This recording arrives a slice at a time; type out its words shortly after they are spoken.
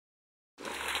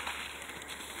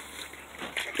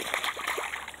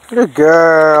Good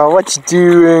girl. What you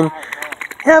doing?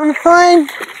 Having fun?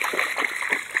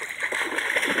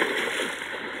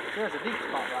 There's a deep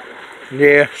spot right there.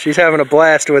 Yeah, she's having a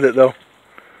blast with it though.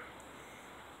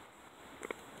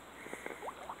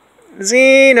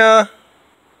 Xena!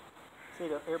 See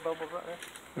the air bubbles right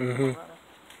there? Mm-hmm. Right there?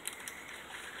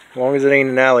 As long as it ain't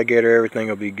an alligator, everything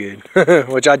will be good.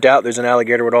 Which I doubt there's an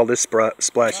alligator with all this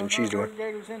splashing she's doing.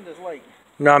 Alligators in this lake.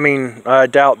 No, I mean, I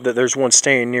doubt that there's one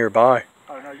staying nearby.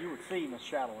 Oh no, you would see him as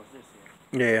shallow as this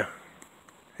is. Yeah.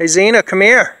 Hey Xena, come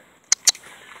here.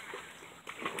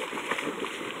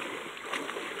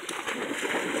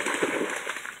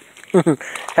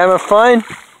 Having fun?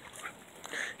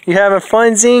 You having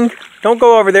fun, Zing? Don't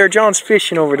go over there. John's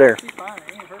fishing over there. She's fine.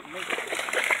 It ain't hurting me.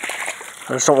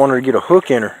 I just don't want her to get a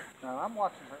hook in her. No, I'm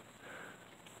watching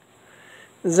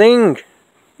her. Zing!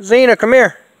 Xena, come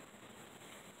here.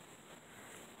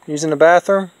 Using the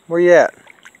bathroom? Where you at?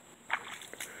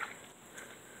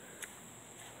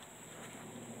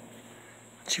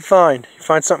 What'd you find? You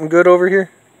find something good over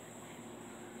here?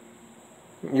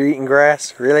 You're eating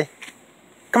grass? Really?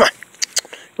 Come on.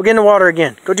 Go get in the water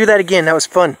again. Go do that again. That was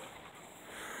fun.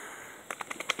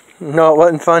 No, it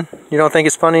wasn't fun? You don't think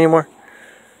it's fun anymore?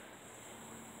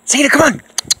 Xena, come on.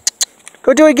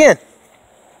 Go do it again.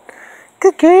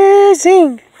 Good girl,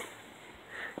 Zing.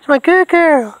 It's my good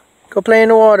girl. Go play in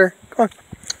the water. Come on.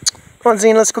 Come on,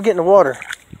 Xena, let's go get in the water.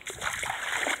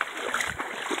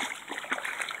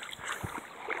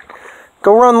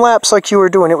 Go run laps like you were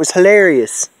doing. It was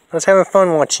hilarious. I was having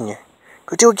fun watching you.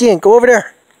 Go do it again. Go over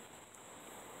there.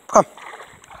 Come.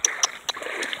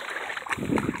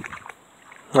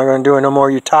 Not gonna do it no more.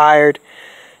 You're tired.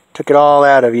 Took it all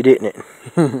out of you, didn't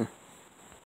it?